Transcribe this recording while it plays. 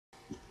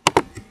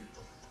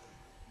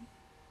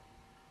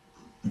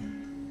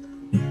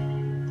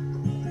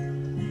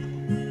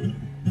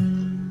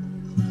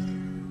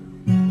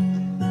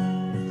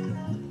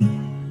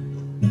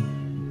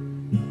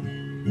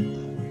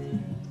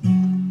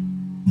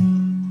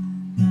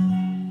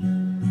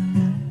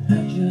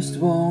just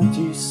want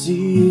to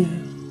see you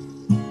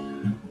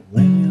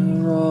when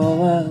you're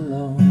all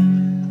alone.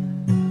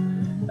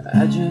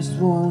 I just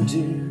want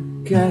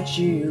to catch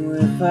you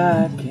if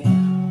I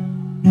can.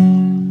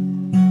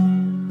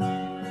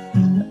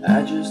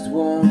 I just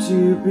want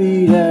to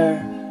be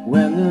there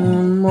when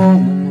the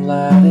morning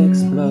light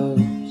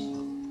explodes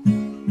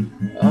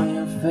on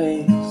your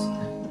face,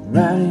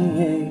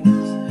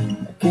 radiates.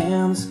 I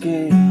can't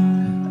escape.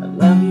 I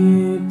love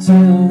you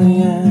till the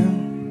end.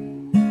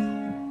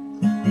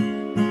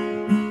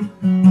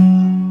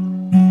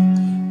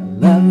 I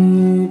love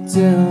you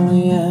till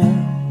the end.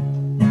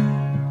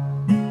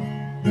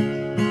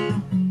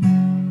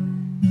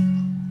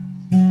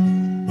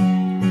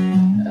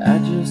 I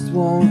just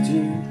want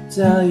to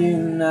tell you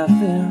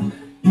nothing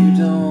you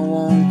don't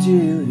want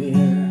to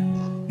hear.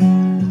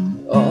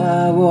 All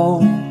I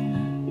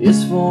want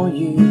is for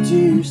you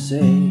to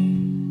say,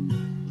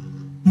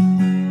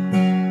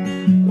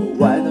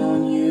 why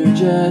don't you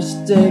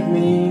just take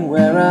me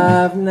where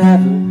I've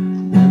never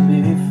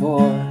been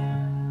before?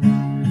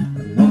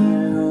 I know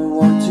you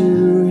want to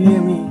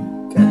hear me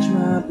catch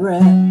my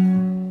breath.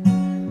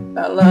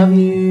 I love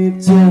you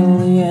till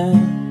the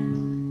end.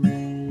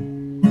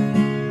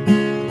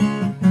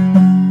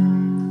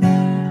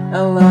 I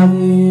love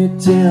you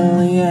till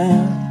the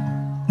end.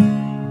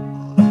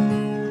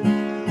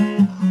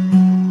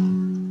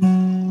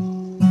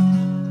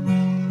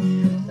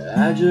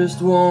 I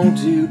just want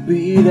to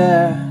be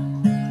there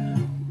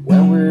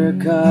when we're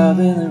caught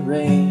in the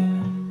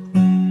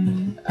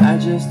rain. I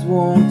just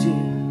want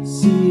to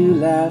see you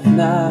laugh,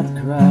 not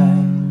cry.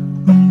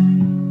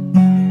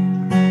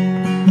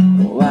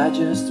 Oh, I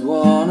just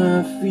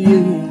wanna feel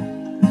you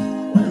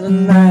when the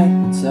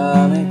night's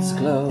on its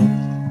close.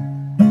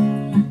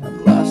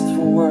 I'm lost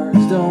for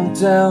words, don't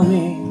tell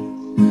me,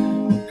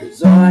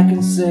 'cause all I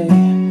can say